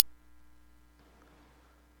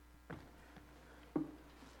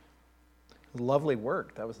Lovely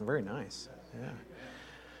work. That was very nice.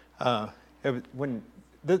 Yeah.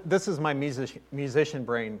 This is my musician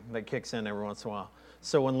brain that kicks in every once in a while.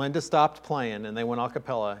 So when Linda stopped playing and they went a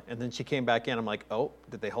cappella, and then she came back in, I'm like, oh,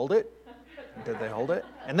 did they hold it? Did they hold it?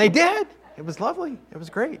 And they did. It was lovely. It was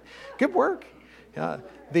great. Good work.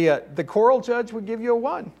 The choral judge would give you a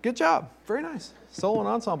 1. Good job. Very nice. Solo and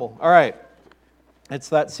ensemble. All right. It's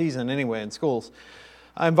that season anyway in schools.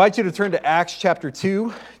 I invite you to turn to Acts chapter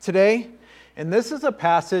 2 today. And this is a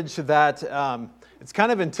passage that it's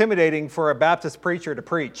kind of intimidating for a Baptist preacher to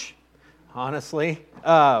preach, honestly.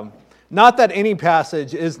 Not that any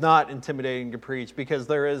passage is not intimidating to preach, because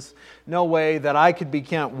there is no way that I could be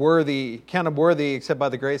counted worthy except by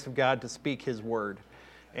the grace of God to speak His word.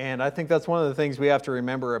 And I think that's one of the things we have to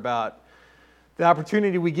remember about the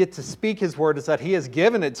opportunity we get to speak His word, is that He has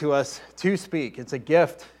given it to us to speak. It's a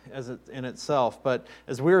gift in itself. But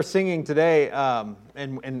as we were singing today,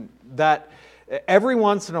 and that every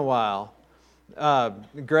once in a while,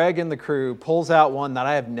 Greg and the crew pulls out one that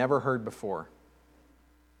I have never heard before.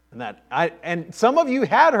 And some of you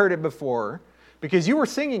had heard it before because you were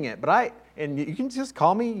singing it, and you can just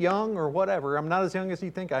call me young or whatever. I'm not as young as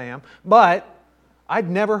you think I am, but I'd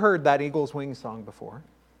never heard that Eagles Wings song before.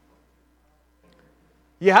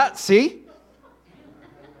 Yeah, see?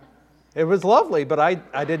 It was lovely, but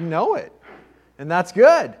I didn't know it. And that's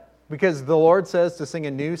good, because the Lord says to sing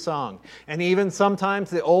a new song. And even sometimes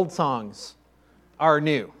the old songs are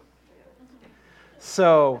new.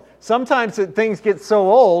 So sometimes things get so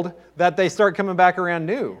old that they start coming back around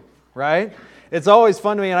new, right? It's always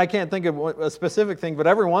fun to me, and I can't think of a specific thing, but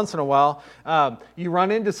every once in a while, you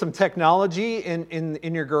run into some technology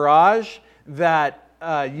in your garage that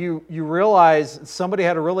you realize somebody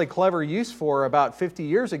had a really clever use for about 50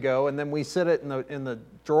 years ago, and then we sit it in the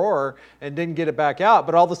drawer and didn't get it back out.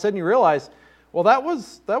 But all of a sudden you realize, well, that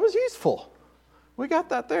was useful. We got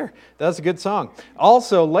that there. That's a good song.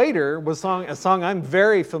 Also, later was a song I'm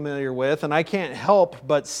very familiar with, and I can't help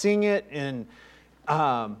but sing it and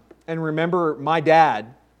remember my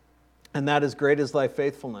dad, and that is "Great is Thy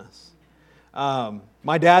Faithfulness."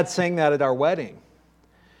 My dad sang that at our wedding,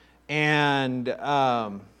 and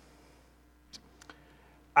I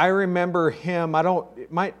remember him. A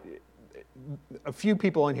few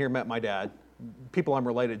people in here met my dad. People I'm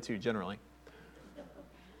related to generally.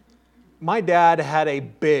 My dad had a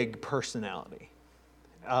big personality.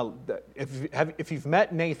 If you've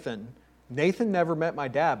met Nathan never met my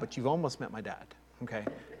dad, but you've almost met my dad. Okay,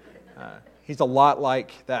 he's a lot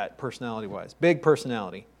like that personality-wise. Big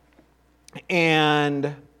personality.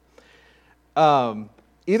 And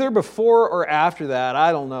either before or after that,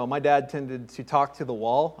 I don't know, my dad tended to talk to the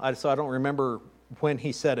wall, so I don't remember when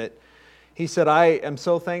he said it. He said, "I am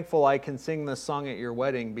so thankful I can sing this song at your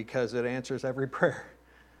wedding because it answers every prayer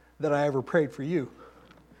that I ever prayed for you."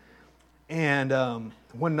 And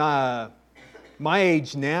when my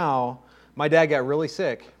age now, my dad got really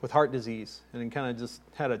sick with heart disease and kind of just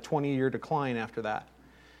had a 20-year decline after that.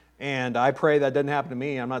 And I pray that doesn't happen to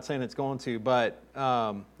me. I'm not saying it's going to, but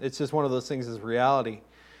it's just one of those things is reality.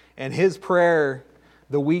 And his prayer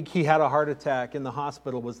the week he had a heart attack in the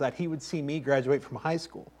hospital was that he would see me graduate from high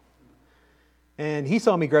school. And he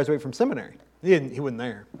saw me graduate from seminary. He wasn't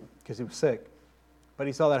there because he was sick. But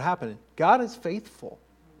he saw that happen. God is faithful.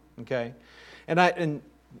 Okay? And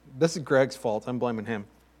this is Greg's fault. I'm blaming him.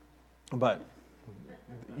 But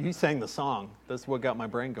you sang the song. That's what got my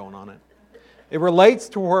brain going on it. It relates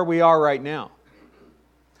to where we are right now.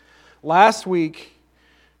 Last week,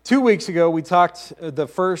 2 weeks ago, we talked the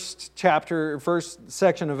first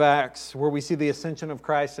section of Acts where we see the ascension of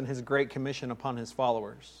Christ and His great commission upon His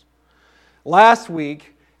followers. Last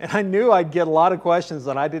week, and I knew I'd get a lot of questions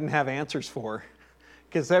that I didn't have answers for,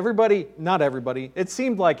 because not everybody, it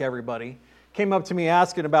seemed like everybody, came up to me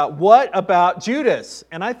asking about, what about Judas?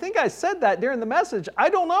 And I think I said that during the message. I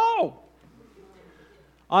don't know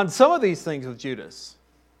on some of these things with Judas.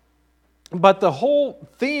 But the whole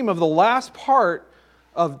theme of the last part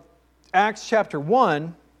of Acts chapter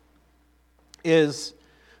 1 is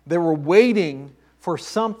they were waiting for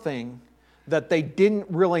something that they didn't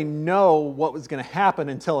really know what was going to happen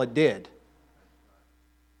until it did.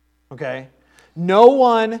 Okay? No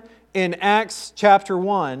one in Acts chapter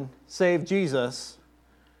 1, save Jesus,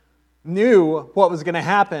 knew what was going to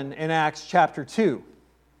happen in Acts chapter 2.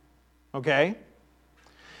 Okay?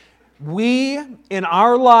 We, in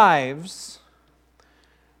our lives,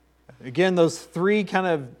 again, those three kind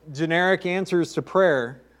of generic answers to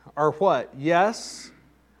prayer are what? Yes,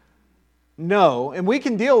 no. And we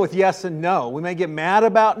can deal with yes and no. We may get mad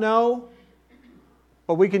about no,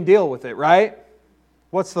 but we can deal with it, right?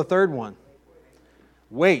 What's the third one?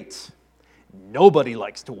 Wait. Nobody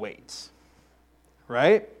likes to wait,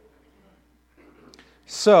 right?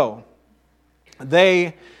 So,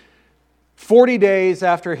 40 days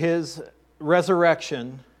after his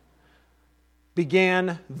resurrection,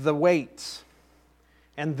 began the wait.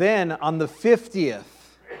 And then on the 50th,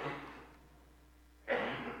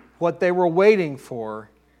 what they were waiting for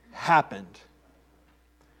happened.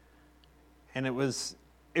 And it was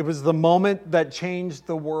the moment that changed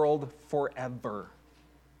the world forever.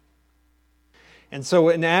 And so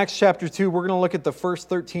in Acts chapter 2, we're going to look at the first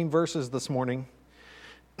 13 verses this morning.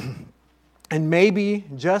 And maybe,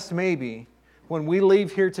 just maybe, when we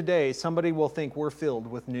leave here today, somebody will think we're filled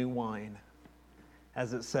with new wine,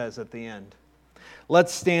 as it says at the end.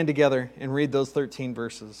 Let's stand together and read those 13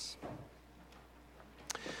 verses.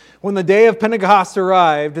 When the day of Pentecost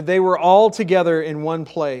arrived, they were all together in one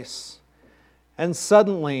place. And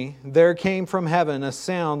suddenly there came from heaven a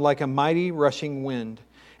sound like a mighty rushing wind,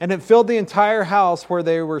 and it filled the entire house where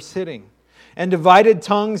they were sitting. And divided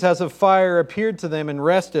tongues as of fire appeared to them and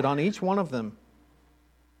rested on each one of them.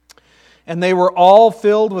 And they were all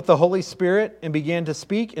filled with the Holy Spirit and began to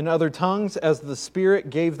speak in other tongues as the Spirit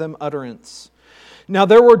gave them utterance. Now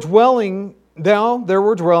there were dwelling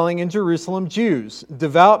in Jerusalem Jews,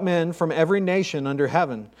 devout men from every nation under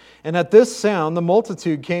heaven. And at this sound the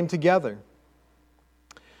multitude came together.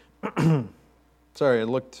 Sorry, I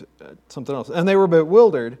looked at something else. And they were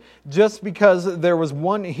bewildered just because there was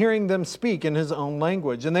one hearing them speak in his own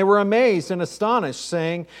language. And they were amazed and astonished,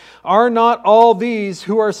 saying, "Are not all these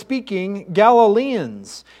who are speaking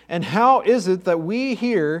Galileans? And how is it that we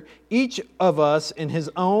hear each of us in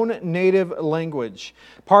his own native language?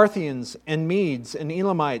 Parthians and Medes and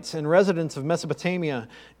Elamites and residents of Mesopotamia,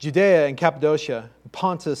 Judea and Cappadocia,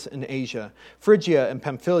 Pontus and Asia, Phrygia and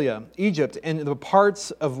Pamphylia, Egypt and the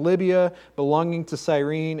parts of Libya belonging to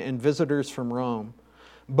Cyrene, and visitors from Rome,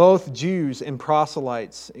 both Jews and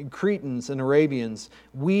proselytes, Cretans and Arabians.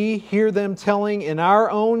 We hear them telling in our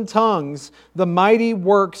own tongues the mighty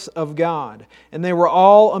works of God." And they were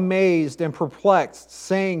all amazed and perplexed,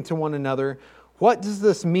 saying to one another, "What does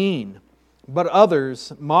this mean?" But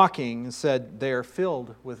others, mocking, said, "They are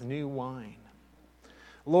filled with new wine."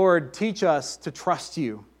 Lord, teach us to trust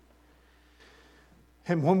you.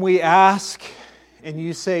 And when we ask and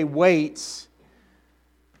you say, "Wait,"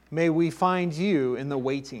 may we find you in the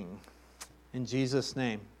waiting. In Jesus'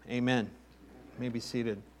 name, amen. You may be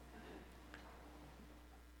seated.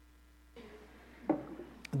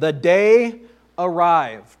 The day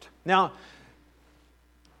arrived. Now,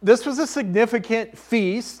 this was a significant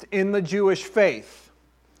feast in the Jewish faith.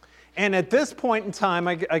 And at this point in time,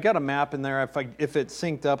 I got a map in there if it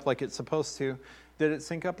synced up like it's supposed to. Did it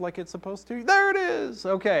sync up like it's supposed to? There it is.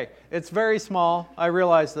 Okay. It's very small. I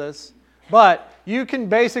realize this. But you can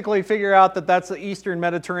basically figure out that that's the Eastern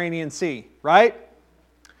Mediterranean Sea, right?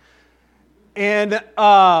 And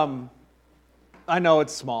I know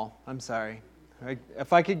it's small. I'm sorry.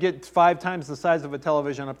 If I could get 5 times the size of a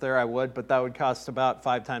television up there, I would, but that would cost about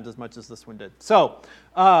 5 times as much as this one did. So,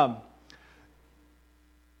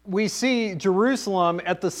 we see Jerusalem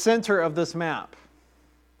at the center of this map.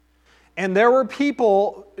 And there were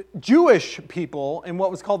people, Jewish people, in what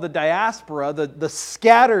was called the diaspora, the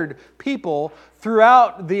scattered people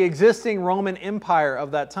throughout the existing Roman Empire of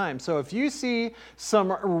that time. So if you see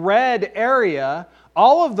some red area,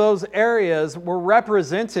 all of those areas were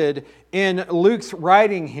represented in Luke's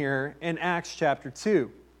writing here in Acts chapter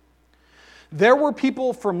 2. There were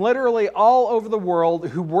people from literally all over the world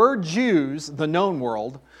who were Jews, the known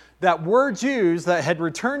world, that were Jews that had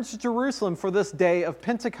returned to Jerusalem for this day of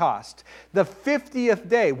Pentecost. The 50th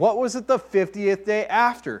day. What was it the 50th day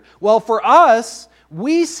after? Well, for us,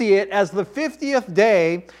 we see it as the 50th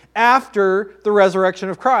day after the resurrection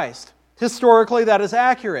of Christ. Historically, that is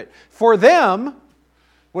accurate. For them,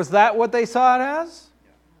 was that what they saw it as?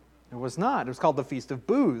 It was not. It was called the Feast of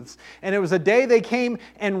Booths. And it was a day they came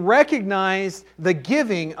and recognized the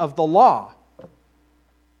giving of the law.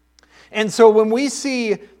 And so when we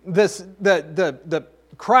see this, the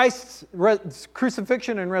Christ's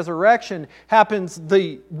crucifixion and resurrection happens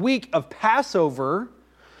the week of Passover,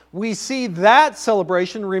 we see that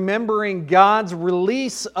celebration remembering God's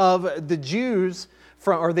release of the Jews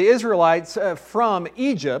or the Israelites from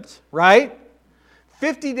Egypt, right?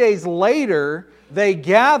 50 days later, they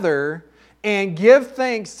gather and give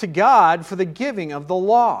thanks to God for the giving of the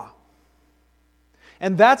law.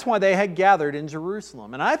 And that's why they had gathered in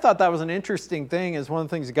Jerusalem. And I thought that was an interesting thing, as one of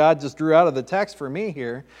the things God just drew out of the text for me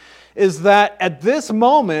here, is that at this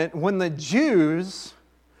moment, when the Jews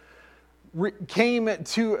came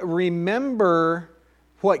to remember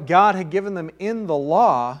what God had given them in the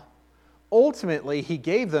law, ultimately he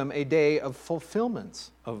gave them a day of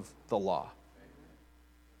fulfillment of the law.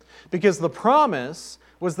 Because the promise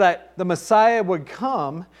was that the Messiah would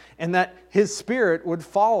come and that his Spirit would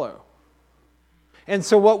follow. And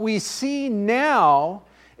so what we see now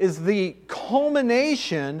is the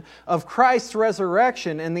culmination of Christ's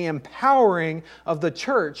resurrection and the empowering of the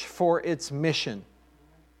church for its mission.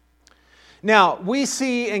 Now, we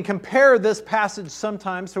see and compare this passage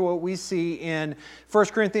sometimes to what we see in 1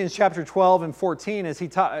 Corinthians chapter 12 and 14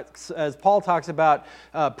 as Paul talks about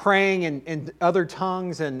praying in other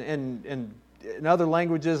tongues and in other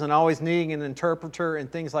languages and always needing an interpreter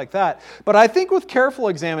and things like that. But I think with careful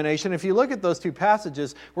examination, if you look at those two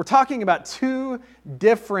passages, we're talking about two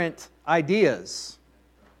different ideas.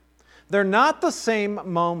 They're not the same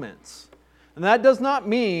moments. And that does not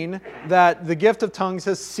mean that the gift of tongues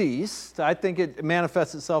has ceased. I think it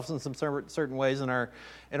manifests itself in some certain ways in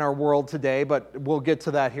our world today, but we'll get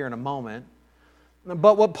to that here in a moment.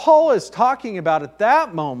 But what Paul is talking about at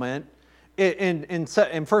that moment in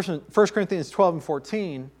 1 Corinthians 12 and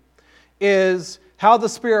 14 is how the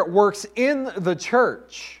Spirit works in the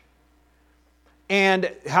church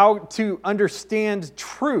and how to understand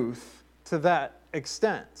truth to that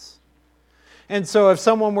extent. And so if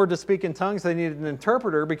someone were to speak in tongues, they needed an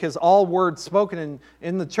interpreter because all words spoken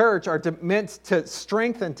in the church are meant to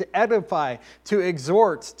strengthen, to edify, to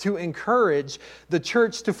exhort, to encourage the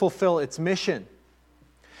church to fulfill its mission.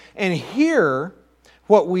 And here,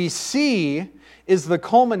 what we see is the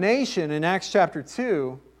culmination in Acts chapter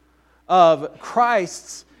 2 of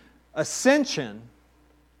Christ's ascension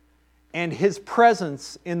and his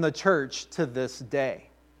presence in the church to this day.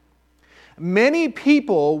 Many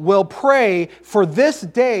people will pray for this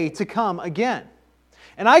day to come again.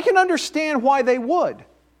 And I can understand why they would.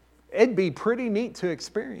 It'd be pretty neat to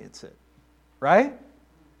experience it, right? It'd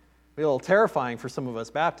be a little terrifying for some of us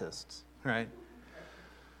Baptists, right?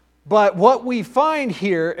 But what we find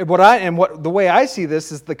here, the way I see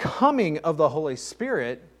this is the coming of the Holy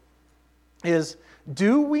Spirit is,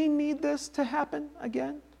 do we need this to happen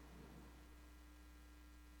again?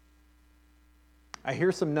 I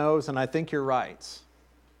hear some no's, and I think you're right.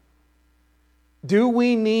 Do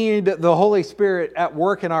we need the Holy Spirit at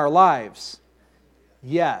work in our lives?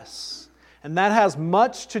 Yes. And that has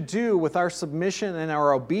much to do with our submission and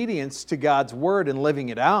our obedience to God's Word and living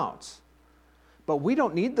it out. But we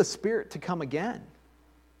don't need the Spirit to come again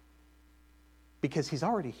because He's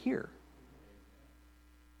already here.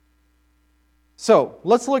 So,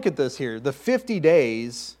 let's look at this here. The 50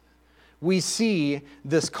 days, we see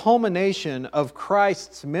this culmination of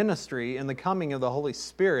Christ's ministry and the coming of the Holy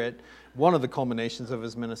Spirit, one of the culminations of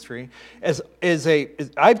His ministry,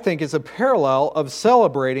 I think is a parallel of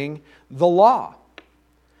celebrating the law.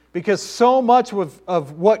 Because so much of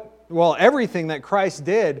everything that Christ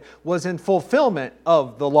did was in fulfillment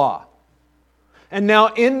of the law. And now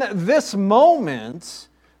in this moment,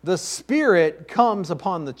 the Spirit comes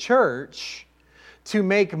upon the church to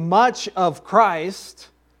make much of Christ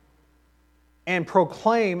and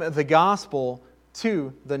proclaim the gospel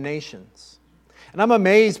to the nations. And I'm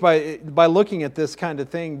amazed by looking at this kind of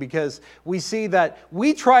thing because we see that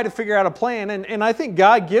we try to figure out a plan, and I think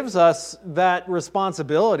God gives us that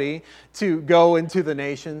responsibility to go into the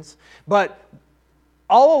nations. But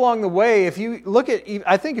all along the way, if you look at,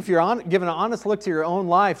 I think if you're given an honest look to your own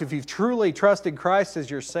life, if you've truly trusted Christ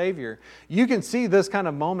as your Savior, you can see this kind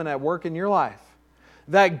of moment at work in your life.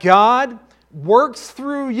 That God works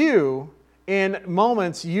through you in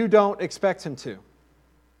moments you don't expect Him to.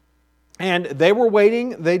 And they were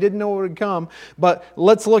waiting. They didn't know it would come. But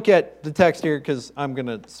let's look at the text here because I'm going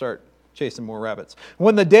to start chasing more rabbits.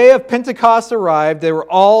 When the day of Pentecost arrived, they were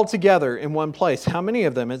all together in one place. How many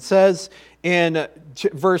of them? It says in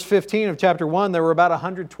verse 15 of chapter 1, there were about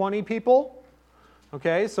 120 people.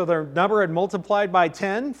 Okay, so their number had multiplied by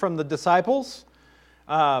 10 from the disciples.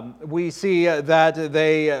 We see that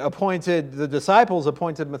the disciples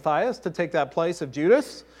appointed Matthias to take that place of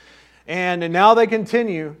Judas. And now they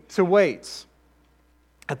continue to wait.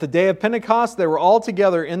 At the day of Pentecost, they were all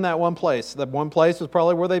together in that one place. That one place was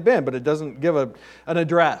probably where they'd been, but it doesn't give an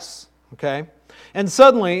address. Okay? And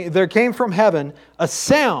suddenly there came from heaven a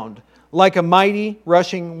sound like a mighty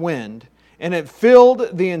rushing wind, and it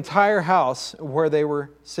filled the entire house where they were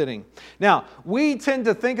sitting. Now, we tend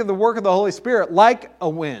to think of the work of the Holy Spirit like a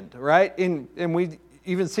wind, right? And we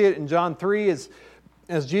even see it in John 3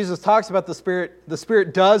 as Jesus talks about the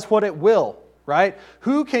Spirit does what it will, right?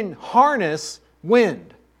 Who can harness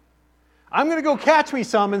wind? I'm going to go catch me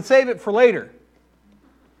some and save it for later.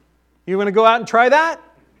 You want to go out and try that?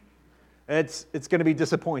 It's going to be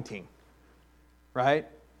disappointing, right?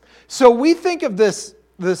 So we think of this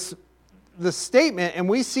the statement and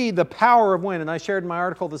we see the power of wind. And I shared in my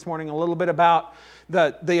article this morning a little bit about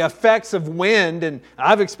the effects of wind. And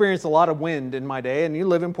I've experienced a lot of wind in my day. And you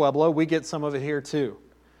live in Pueblo, we get some of it here too.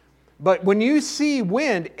 But when you see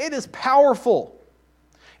wind, it is powerful.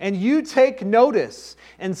 And you take notice.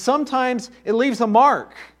 And sometimes it leaves a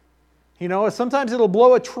mark. You know, sometimes it'll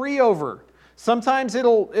blow a tree over. Sometimes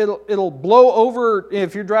it'll blow over.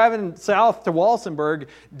 If you're driving south to Walsenburg,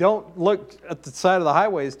 don't look at the side of the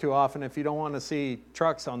highways too often if you don't want to see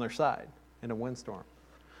trucks on their side in a windstorm.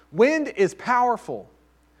 Wind is powerful.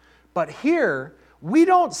 But here, we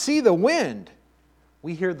don't see the wind.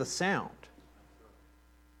 We hear the sound.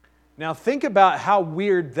 Now think about how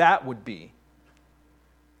weird that would be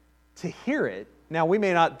to hear it. Now we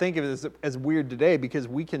may not think of it as weird today because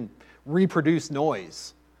we can reproduce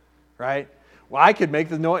noise, right? Well, I could make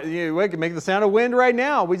the noise. We could make the sound of wind right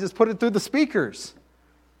now. We just put it through the speakers.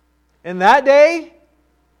 And that day,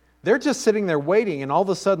 they're just sitting there waiting, and all of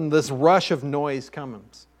a sudden, this rush of noise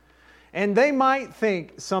comes, and they might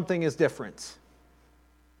think something is different.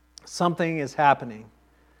 Something is happening,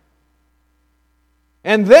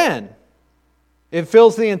 and then it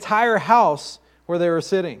fills the entire house where they were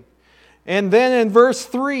sitting. And then in verse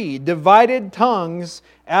 3, divided tongues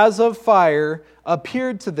as of fire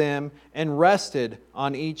appeared to them and rested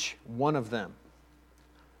on each one of them.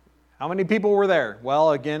 How many people were there?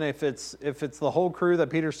 Well, again, if it's the whole crew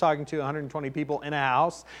that Peter's talking to, 120 people in a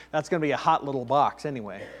house, that's going to be a hot little box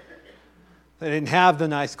anyway. They didn't have the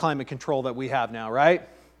nice climate control that we have now, right?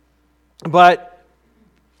 But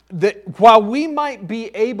while we might be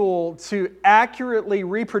able to accurately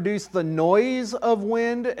reproduce the noise of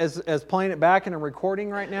wind as playing it back in a recording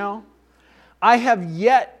right now, I have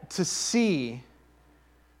yet to see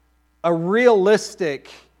a realistic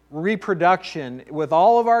reproduction with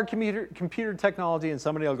all of our computer technology, and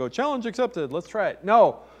somebody will go, challenge accepted, let's try it.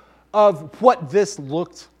 No, of what this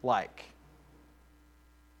looked like.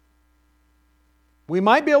 We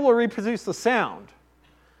might be able to reproduce the sound,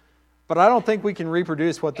 but I don't think we can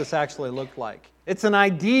reproduce what this actually looked like. It's an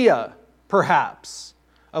idea, perhaps,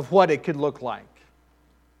 of what it could look like.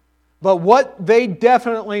 But what they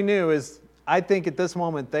definitely knew is, I think at this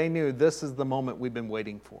moment, they knew this is the moment we've been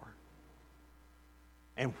waiting for.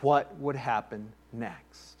 And what would happen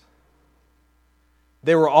next?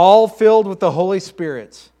 They were all filled with the Holy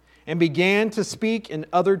Spirit and began to speak in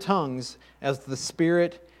other tongues as the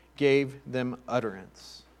Spirit gave them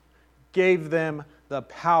utterance, gave them the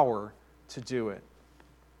power to do it.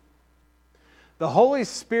 The Holy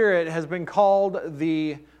Spirit has been called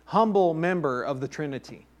the humble member of the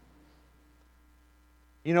Trinity.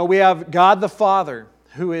 You know, we have God the Father,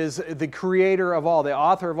 who is the creator of all, the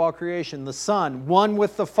author of all creation, the Son, one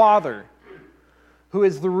with the Father, who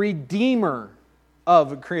is the Redeemer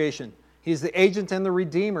of creation. He's the agent and the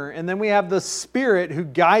Redeemer. And then we have the Spirit who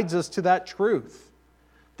guides us to that truth,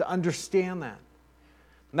 to understand that.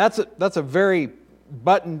 And that's a very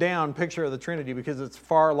buttoned down picture of the Trinity because it's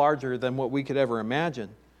far larger than what we could ever imagine.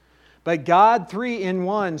 But God, 3 in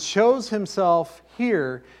 1, shows Himself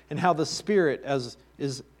here in how the Spirit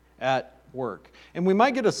is at work. And we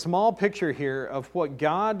might get a small picture here of what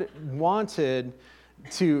God wanted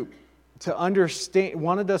to understand,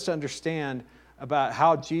 wanted us to understand about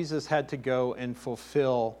how Jesus had to go and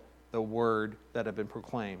fulfill the word that had been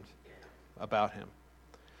proclaimed about Him.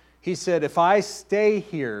 He said, if I stay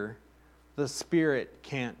here, the Spirit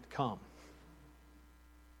can't come.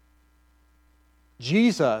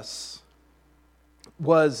 Jesus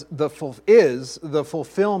is the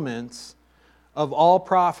fulfillment of all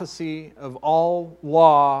prophecy, of all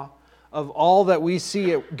law, of all that we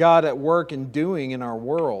see God at work and doing in our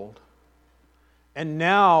world. And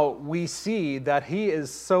now we see that He is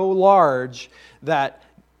so large that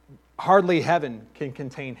hardly heaven can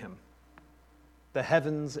contain Him. The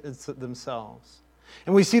heavens themselves.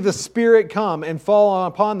 And we see the Spirit come and fall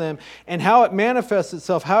upon them, and how it manifests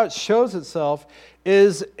itself, how it shows itself,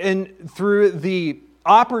 is through the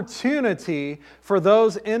opportunity for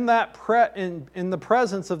those in the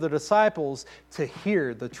presence of the disciples to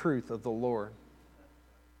hear the truth of the Lord.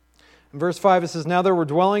 In verse 5 it says, now there were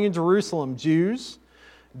dwelling in Jerusalem Jews,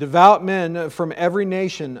 devout men from every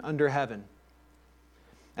nation under heaven.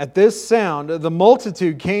 At this sound, the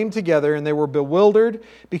multitude came together, and they were bewildered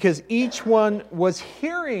because each one was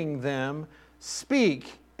hearing them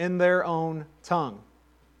speak in their own tongue.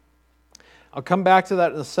 I'll come back to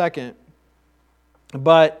that in a second.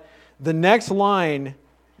 But the next line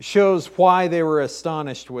shows why they were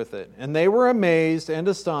astonished with it. And they were amazed and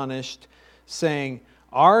astonished, saying,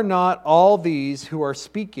 are not all these who are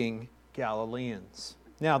speaking Galileans?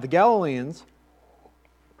 Now, the Galileans,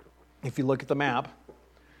 if you look at the map,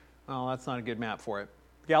 well, that's not a good map for it.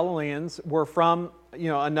 Galileans were from,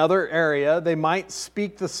 another area. They might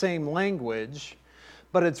speak the same language,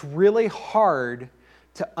 but it's really hard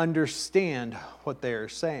to understand what they are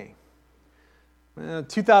saying.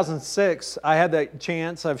 2006, I had that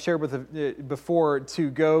chance, I've shared with it before, to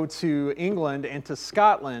go to England and to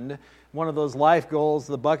Scotland. One of those life goals,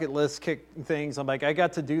 the bucket list kick things. I'm like, I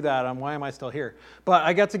got to do that. Why am I still here? But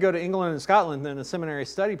I got to go to England and Scotland in a seminary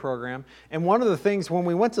study program. And one of the things, when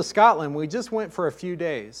we went to Scotland, we just went for a few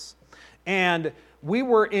days. And we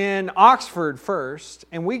were in Oxford first,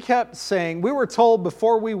 and we kept saying, we were told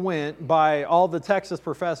before we went by all the Texas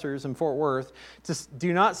professors in Fort Worth, to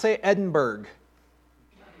do not say Edinburgh.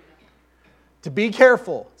 To be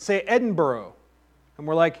careful, say Edinburgh. And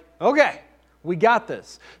we're like, okay, we got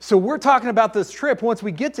this. So we're talking about this trip once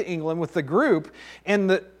we get to England with the group,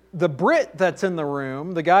 and the Brit that's in the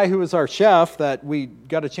room, the guy who was our chef that we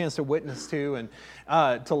got a chance to witness to and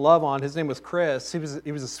to love on, his name was Chris. He was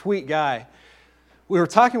a sweet guy. We were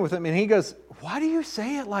talking with him, and he goes, why do you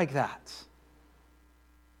say it like that?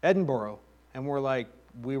 Edinburgh. And we're like,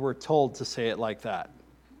 we were told to say it like that.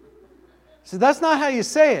 He said, that's not how you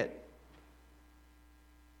say it.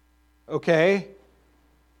 Okay,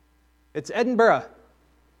 it's Edinburgh.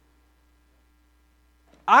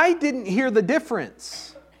 I didn't hear the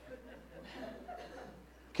difference.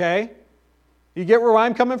 Okay, you get where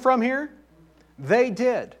I'm coming from here? They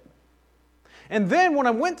did. And then when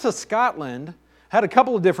I went to Scotland, had a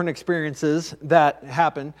couple of different experiences that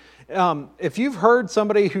happened. If you've heard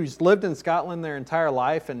somebody who's lived in Scotland their entire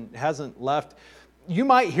life and hasn't left, you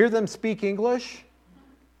might hear them speak English,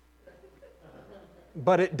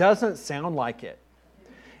 but it doesn't sound like it.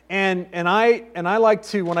 And I like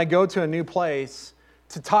to, when I go to a new place,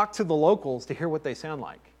 to talk to the locals to hear what they sound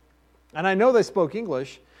like. And I know they spoke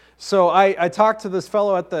English, so I talked to this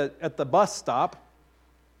fellow at the bus stop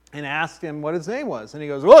and asked him what his name was. And he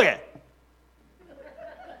goes, look it.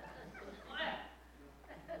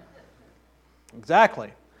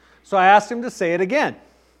 Exactly. So I asked him to say it again.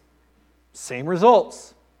 Same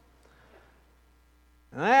results.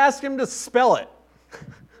 And I asked him to spell it.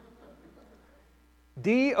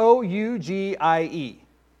 Dougie.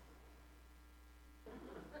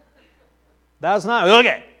 That's not,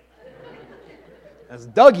 okay. That's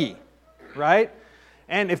Dougie, right?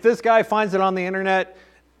 And if this guy finds it on the internet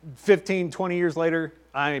 15, 20 years later,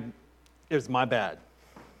 it was my bad.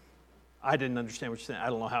 I didn't understand what you're saying. I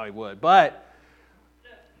don't know how he would. But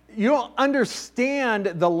you don't understand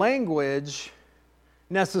the language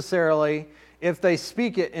necessarily if they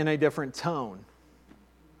speak it in a different tone,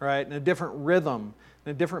 right? In a different rhythm,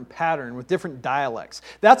 in a different pattern, with different dialects.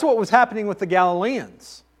 That's what was happening with the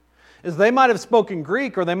Galileans. Is they might have spoken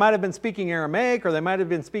Greek, or they might have been speaking Aramaic, or they might have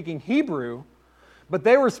been speaking Hebrew, but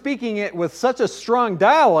they were speaking it with such a strong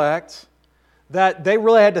dialect that they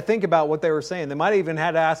really had to think about what they were saying. They might have even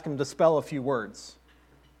had to ask them to spell a few words,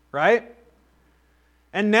 right?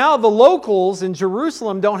 And now the locals in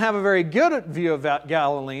Jerusalem don't have a very good view of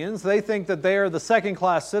Galileans. They think that they are the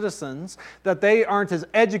second-class citizens, that they aren't as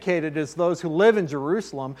educated as those who live in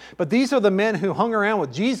Jerusalem. But these are the men who hung around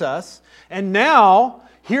with Jesus, and now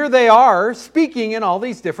here they are speaking in all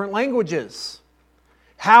these different languages.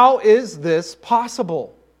 How is this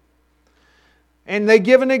possible? And they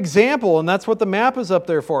give an example, and that's what the map is up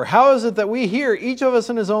there for. How is it that we hear, each of us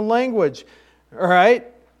in his own language, all right?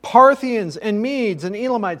 Parthians and Medes and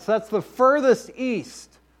Elamites, that's the furthest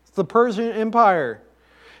east. It's the Persian Empire.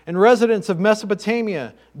 And residents of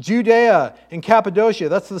Mesopotamia, Judea and Cappadocia,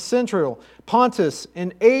 that's the central. Pontus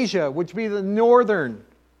and Asia, which be the northern.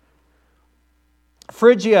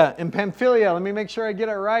 Phrygia and Pamphylia, let me make sure I get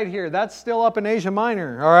it right here. That's still up in Asia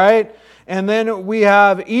Minor, all right? And then we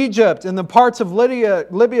have Egypt and the parts of Libya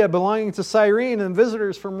belonging to Cyrene and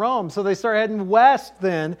visitors from Rome. So they start heading west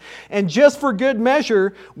then. And just for good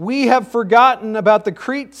measure, we have forgotten about the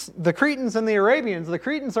Cretans and the Arabians. The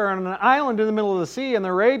Cretans are on an island in the middle of the sea, and the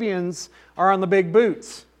Arabians are on the big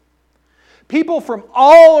boots. People from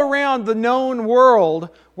all around the known world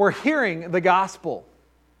were hearing the gospel,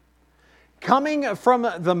 coming from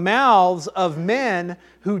the mouths of men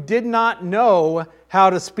who did not know how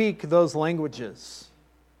to speak those languages.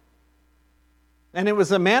 And it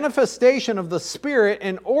was a manifestation of the Spirit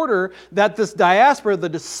in order that this diaspora, the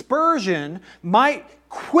dispersion, might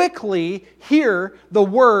quickly hear the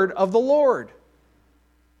word of the Lord.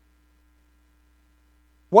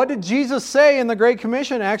 What did Jesus say in the Great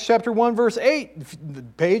Commission? Acts chapter 1, verse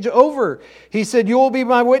 8, page over. He said, "You will be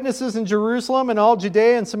my witnesses in Jerusalem and all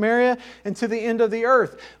Judea and Samaria and to the end of the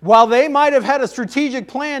earth." While they might have had a strategic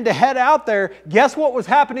plan to head out there, guess what was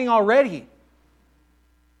happening already?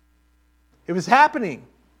 It was happening.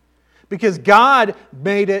 because God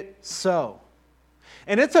made it so.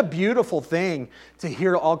 And it's a beautiful thing to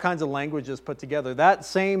hear all kinds of languages put together. That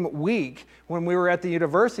same week, when we were at the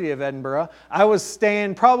University of Edinburgh, I was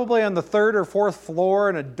staying probably on the 3rd or 4th floor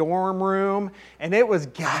in a dorm room, and it was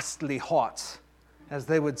ghastly hot, as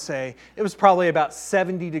they would say. It was probably about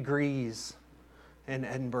 70 degrees in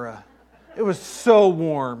Edinburgh. It was so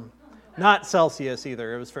warm. Not Celsius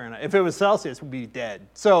either, it was Fahrenheit. If it was Celsius, we'd be dead.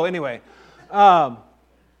 So anyway,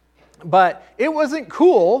 but it wasn't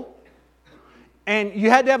cool. And you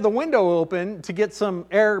had to have the window open to get some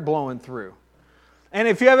air blowing through. And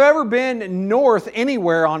if you have ever been north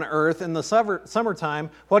anywhere on Earth in the summertime,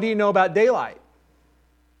 what do you know about daylight?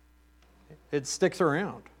 It sticks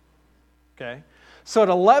around. Okay? So at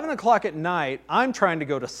 11 o'clock at night, I'm trying to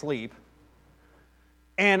go to sleep.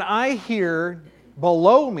 And I hear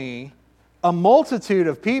below me a multitude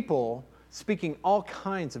of people speaking all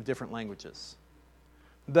kinds of different languages.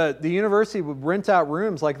 The university would rent out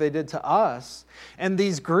rooms like they did to us, and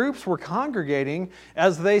these groups were congregating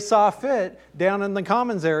as they saw fit down in the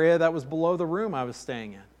commons area that was below the room I was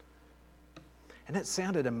staying in. And it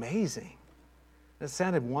sounded amazing. It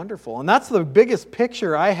sounded wonderful. And that's the biggest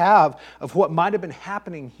picture I have of what might have been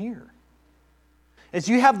happening here. As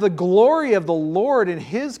you have the glory of the Lord in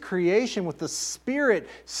His creation with the Spirit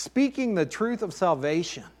speaking the truth of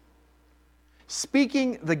salvation.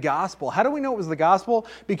 Speaking the gospel. How do we know it was the gospel?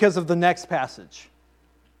 Because of the next passage.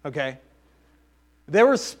 Okay? They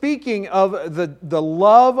were speaking of the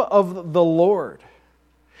love of the Lord.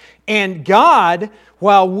 And God,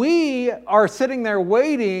 while we are sitting there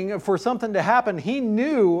waiting for something to happen, He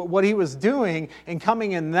knew what He was doing and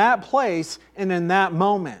coming in that place and in that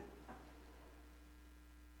moment.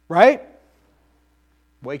 Right?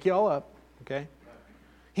 Wake you all up. Okay?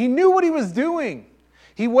 He knew what He was doing.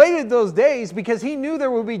 He waited those days because He knew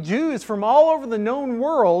there would be Jews from all over the known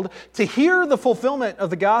world to hear the fulfillment of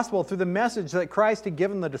the gospel through the message that Christ had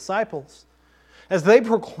given the disciples as they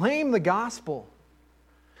proclaimed the gospel.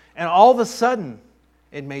 And all of a sudden,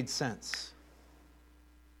 it made sense.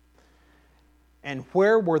 And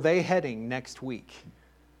where were they heading next week?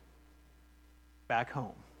 Back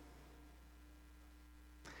home.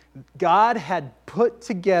 God had put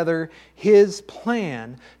together His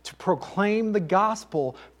plan to proclaim the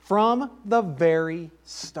gospel from the very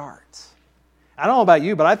start. I don't know about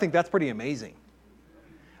you, but I think that's pretty amazing.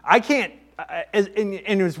 I can't,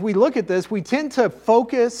 and as we look at this, we tend to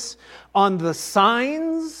focus on the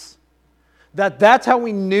signs, that's how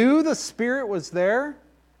we knew the Spirit was there.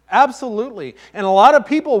 Absolutely. And a lot of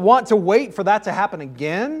people want to wait for that to happen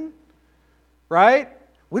again, right?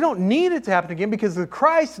 We don't need it to happen again because the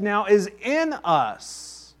Christ now is in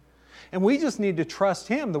us. And we just need to trust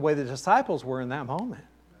Him the way the disciples were in that moment.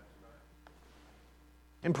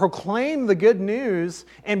 And proclaim the good news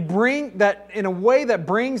and bring that in a way that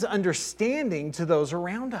brings understanding to those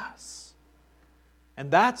around us. And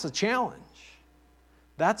that's a challenge.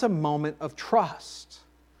 That's a moment of trust.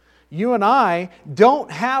 You and I don't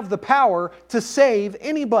have the power to save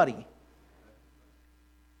anybody.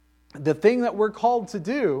 The thing that we're called to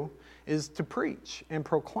do is to preach and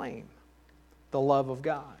proclaim the love of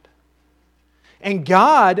God. And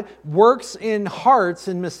God works in hearts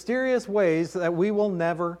in mysterious ways that we will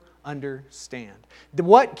never understand.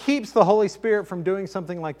 What keeps the Holy Spirit from doing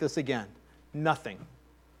something like this again? Nothing.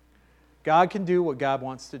 God can do what God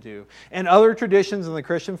wants to do. And other traditions in the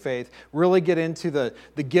Christian faith really get into the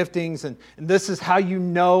giftings, and this is how you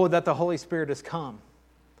know that the Holy Spirit has come.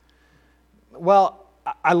 Well,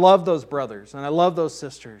 I love those brothers and I love those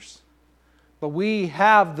sisters, but we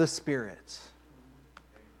have the Spirit.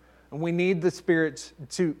 And we need the Spirit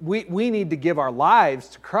we need to give our lives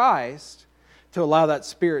to Christ to allow that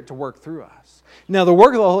Spirit to work through us. Now, the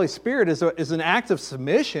work of the Holy Spirit is an act of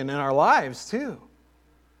submission in our lives too.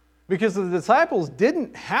 Because the disciples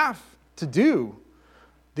didn't have to do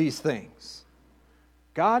these things.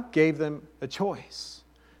 God gave them a choice.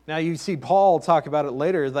 Now you see Paul talk about it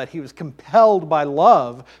later that he was compelled by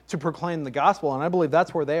love to proclaim the gospel, and I believe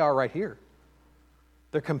that's where they are right here.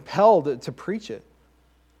 They're compelled to preach it.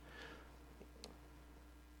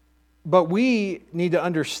 But we need to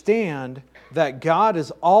understand that God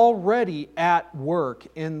is already at work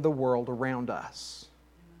in the world around us.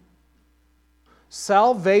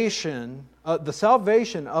 Salvation, the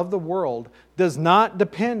salvation of the world does not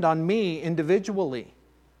depend on me individually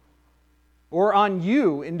or on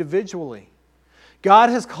you individually. God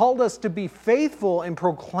has called us to be faithful in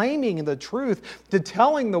proclaiming the truth, to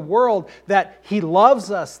telling the world that He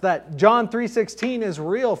loves us, that John 3:16 is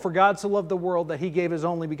real, for God so loved the world that He gave His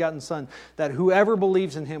only begotten Son, that whoever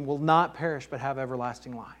believes in Him will not perish but have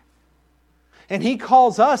everlasting life. And He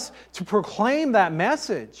calls us to proclaim that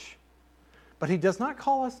message. But He does not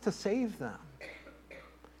call us to save them.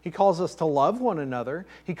 He calls us to love one another.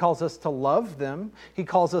 He calls us to love them. He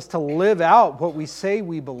calls us to live out what we say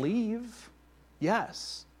we believe.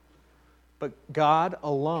 Yes. But God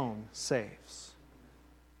alone saves.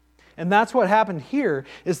 And that's what happened here,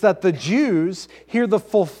 is that the Jews hear the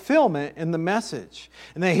fulfillment in the message.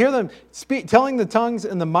 And they hear them telling the tongues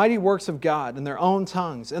and the mighty works of God in their own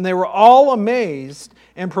tongues. And they were all amazed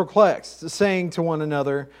and perplexed, saying to one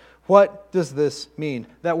another, "What does this mean?"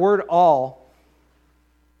 That word "all,"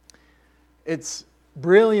 it's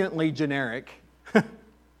brilliantly generic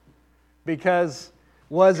because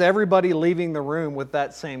was everybody leaving the room with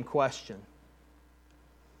that same question?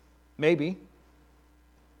 Maybe.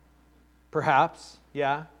 Perhaps,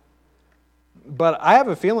 yeah. But I have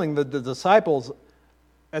a feeling that the disciples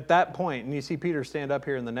at that point, and you see Peter stand up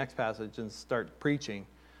here in the next passage and start preaching,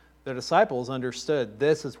 the disciples understood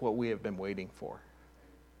this is what we have been waiting for.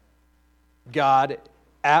 God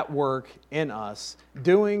at work in us,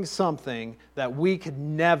 doing something that we could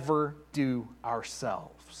never do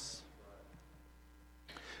ourselves.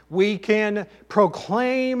 We can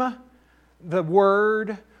proclaim the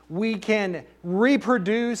word. We can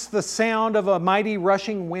reproduce the sound of a mighty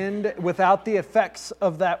rushing wind without the effects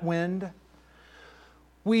of that wind.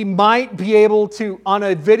 We might be able to, on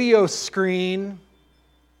a video screen,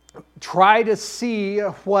 try to see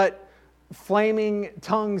what flaming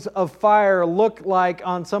tongues of fire look like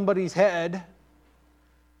on somebody's head,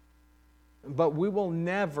 but we will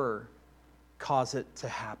never cause it to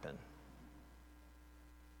happen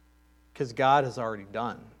because God has already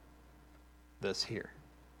done this here.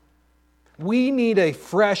 We need a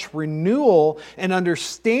fresh renewal and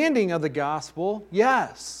understanding of the gospel,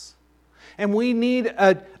 yes. And we need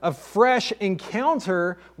a fresh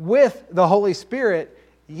encounter with the Holy Spirit,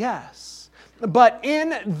 yes. But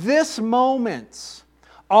in this moment,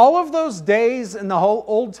 all of those days in the whole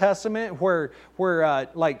Old Testament where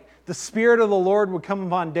like the Spirit of the Lord would come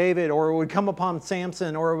upon David, or it would come upon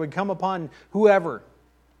Samson, or it would come upon whoever,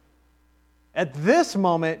 at this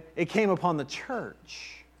moment, it came upon the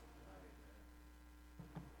church.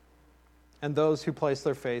 And those who place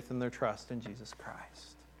their faith and their trust in Jesus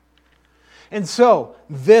Christ. And so,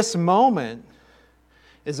 this moment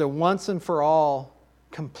is a once and for all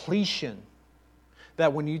completion.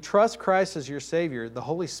 That when you trust Christ as your Savior, the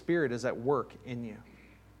Holy Spirit is at work in you.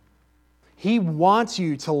 He wants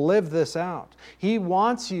you to live this out. He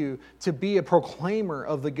wants you to be a proclaimer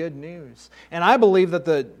of the good news. And I believe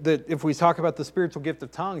that if we talk about the spiritual gift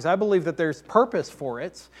of tongues, I believe that there's purpose for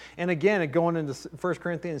it. And again, going into 1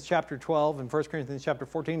 Corinthians chapter 12 and 1 Corinthians chapter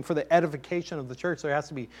 14, for the edification of the church, there has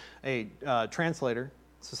to be a translator.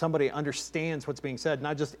 So somebody understands what's being said,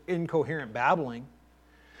 not just incoherent babbling.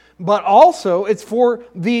 But also, it's for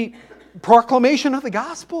the proclamation of the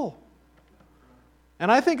gospel.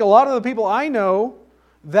 And I think a lot of the people I know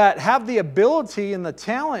that have the ability and the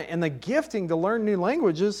talent and the gifting to learn new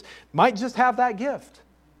languages might just have that gift.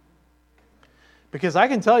 Because I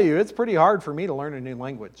can tell you, it's pretty hard for me to learn a new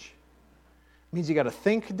language. It means you got to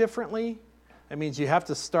think differently. It means you have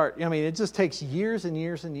to start. I mean, it just takes years and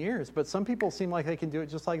years and years. But some people seem like they can do it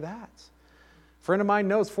just like that. A friend of mine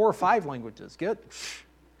knows 4 or 5 languages. Good.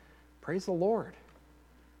 Praise the Lord.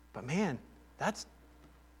 But man, that's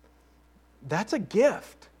a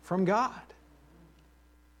gift from God.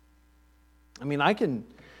 I mean, I can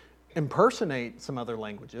impersonate some other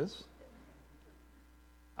languages.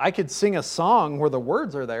 I could sing a song where the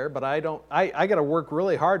words are there, but I got to work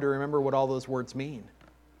really hard to remember what all those words mean.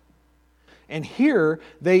 And here,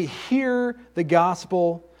 they hear the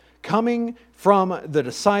gospel coming from the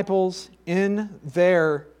disciples in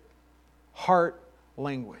their heart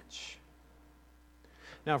language.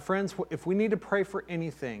 Now, friends, if we need to pray for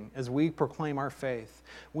anything as we proclaim our faith,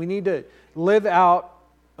 we need to live out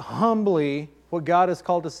humbly what God has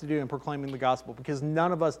called us to do in proclaiming the gospel, because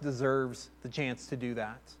none of us deserves the chance to do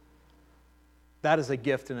that. That is a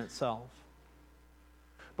gift in itself.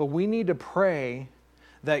 But we need to pray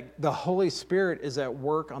that the Holy Spirit is at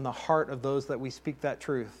work on the heart of those that we speak that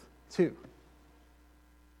truth to.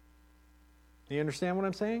 Do you understand what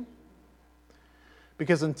I'm saying?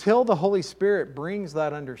 Because until the Holy Spirit brings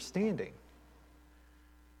that understanding,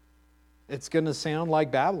 it's going to sound like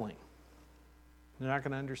babbling. They're not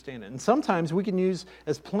going to understand it. And sometimes we can use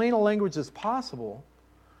as plain a language as possible.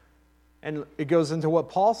 And it goes into what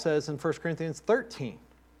Paul says in 1 Corinthians 13.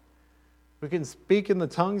 We can speak in the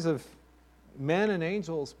tongues of men and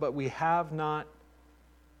angels, but we have not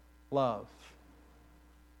love.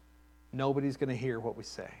 Nobody's going to hear what we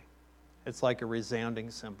say. It's like a resounding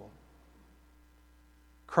cymbal.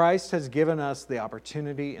 Christ has given us the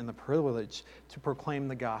opportunity and the privilege to proclaim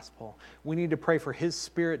the gospel. We need to pray for His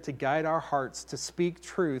Spirit to guide our hearts to speak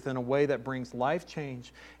truth in a way that brings life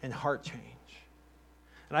change and heart change.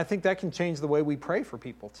 And I think that can change the way we pray for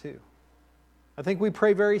people too. I think we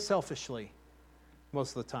pray very selfishly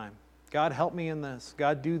most of the time. God, help me in this.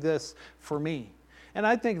 God, do this for me. And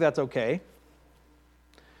I think that's okay.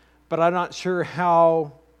 But I'm not sure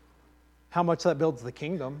how much that builds the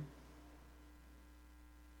kingdom.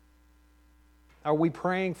 Are we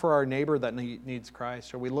praying for our neighbor that needs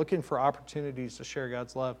Christ? Are we looking for opportunities to share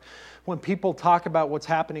God's love? When people talk about what's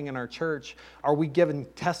happening in our church, are we giving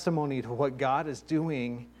testimony to what God is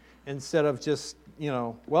doing instead of just,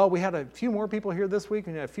 well, we had a few more people here this week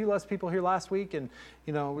and a few less people here last week, and,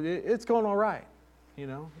 it's going all right.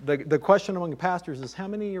 The question among pastors is, how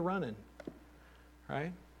many are you running?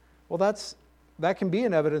 Right? Well, that can be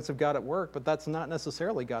an evidence of God at work, but that's not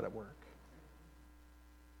necessarily God at work.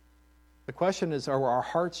 The question is, are our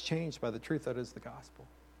hearts changed by the truth that is the gospel?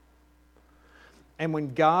 And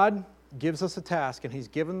when God gives us a task, and He's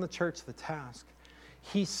given the church the task,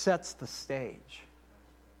 He sets the stage.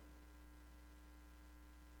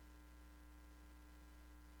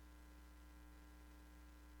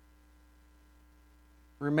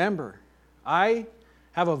 Remember, I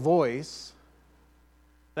have a voice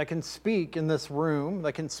that can speak in this room,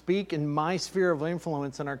 that can speak in my sphere of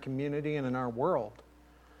influence in our community and in our world.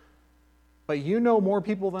 But you know more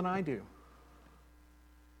people than I do.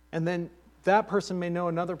 And then that person may know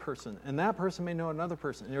another person, and that person may know another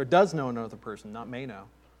person, or does know another person, not may know.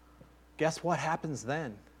 Guess what happens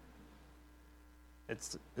then?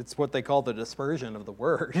 It's what they call the dispersion of the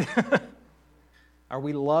word. Are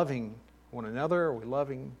we loving one another? Are we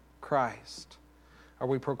loving Christ? Are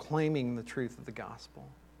we proclaiming the truth of the gospel?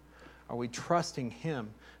 Are we trusting Him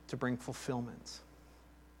to bring fulfillment?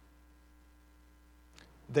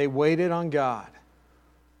 They waited on God,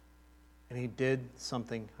 and He did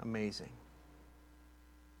something amazing.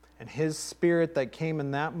 And His Spirit that came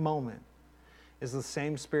in that moment is the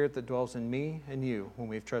same Spirit that dwells in me and you when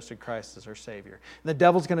we've trusted Christ as our Savior. And the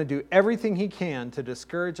devil's going to do everything he can to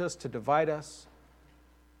discourage us, to divide us,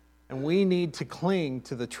 and we need to cling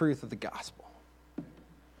to the truth of the gospel,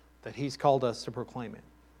 that He's called us to proclaim it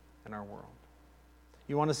in our world.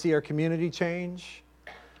 You want to see our community change?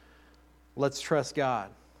 Let's trust God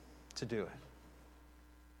to do it.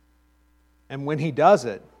 And when He does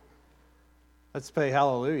it, let's say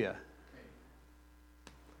hallelujah.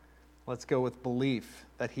 Let's go with belief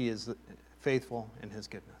that He is faithful in His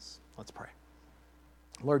goodness. Let's pray.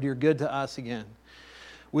 Lord, You're good to us again.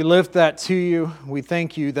 We lift that to You. We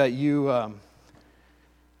thank You that You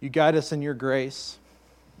guide us in Your grace.